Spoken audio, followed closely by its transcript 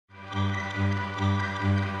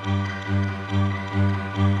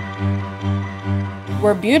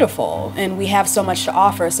We're beautiful and we have so much to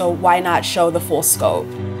offer, so why not show the full scope?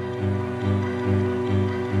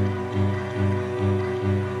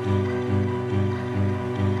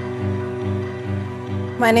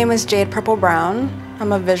 My name is Jade Purple Brown.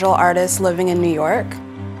 I'm a visual artist living in New York.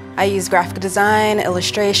 I use graphic design,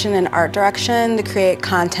 illustration, and art direction to create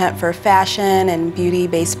content for fashion and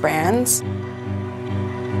beauty-based brands.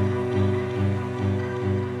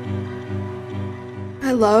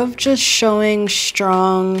 I love just showing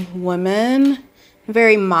strong women,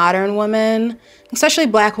 very modern women, especially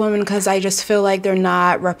Black women, because I just feel like they're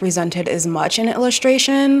not represented as much in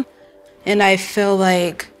illustration. And I feel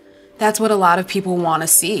like that's what a lot of people want to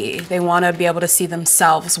see. They want to be able to see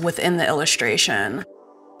themselves within the illustration.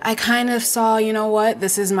 I kind of saw, you know what,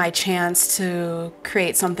 this is my chance to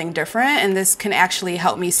create something different, and this can actually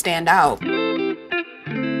help me stand out.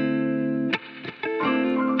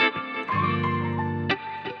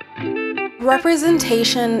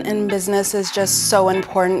 Representation in business is just so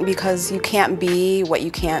important because you can't be what you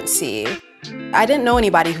can't see. I didn't know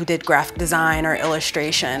anybody who did graphic design or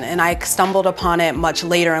illustration, and I stumbled upon it much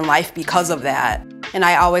later in life because of that. And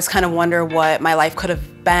I always kind of wonder what my life could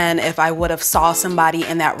have been if I would have saw somebody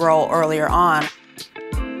in that role earlier on.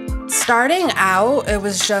 Starting out, it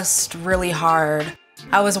was just really hard.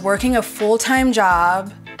 I was working a full-time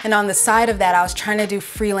job, and on the side of that, I was trying to do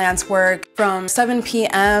freelance work from 7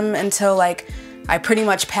 p.m. until I pretty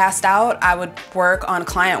much passed out. I would work on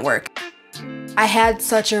client work. I had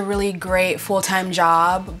such a really great full-time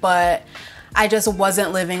job, but I just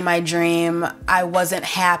wasn't living my dream. I wasn't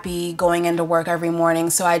happy going into work every morning,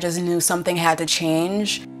 so I just knew something had to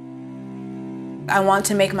change. I want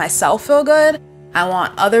to make myself feel good. I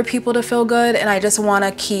want other people to feel good, and I just want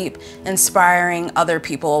to keep inspiring other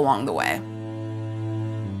people along the way.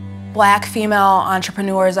 Black female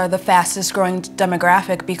entrepreneurs are the fastest growing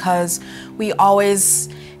demographic because we always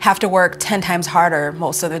have to work 10 times harder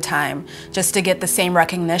most of the time just to get the same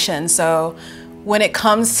recognition. So when it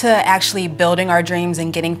comes to actually building our dreams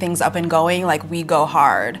and getting things up and going, we go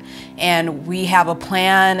hard. And we have a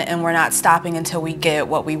plan, and we're not stopping until we get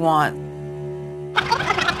what we want.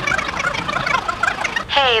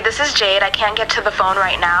 Hey, this is Jade. I can't get to the phone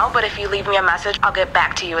right now, but if you leave me a message, I'll get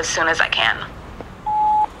back to you as soon as I can.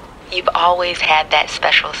 You've always had that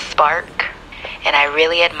special spark, and I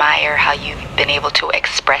really admire how you've been able to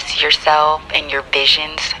express yourself and your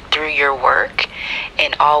visions through your work,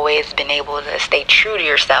 and always been able to stay true to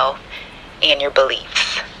yourself and your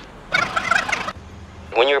beliefs.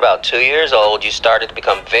 When you were about 2 years old, you started to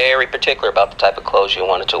become very particular about the type of clothes you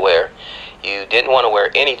wanted to wear. You didn't want to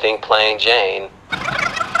wear anything plain Jane.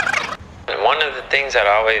 And one of the things that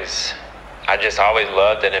I just always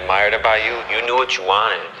loved and admired about you, you knew what you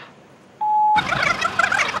wanted.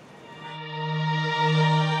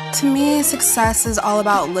 To me, success is all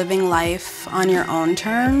about living life on your own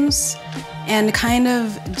terms and kind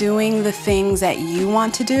of doing the things that you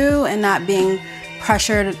want to do and not being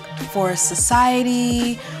pressured for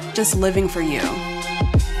society, just living for you.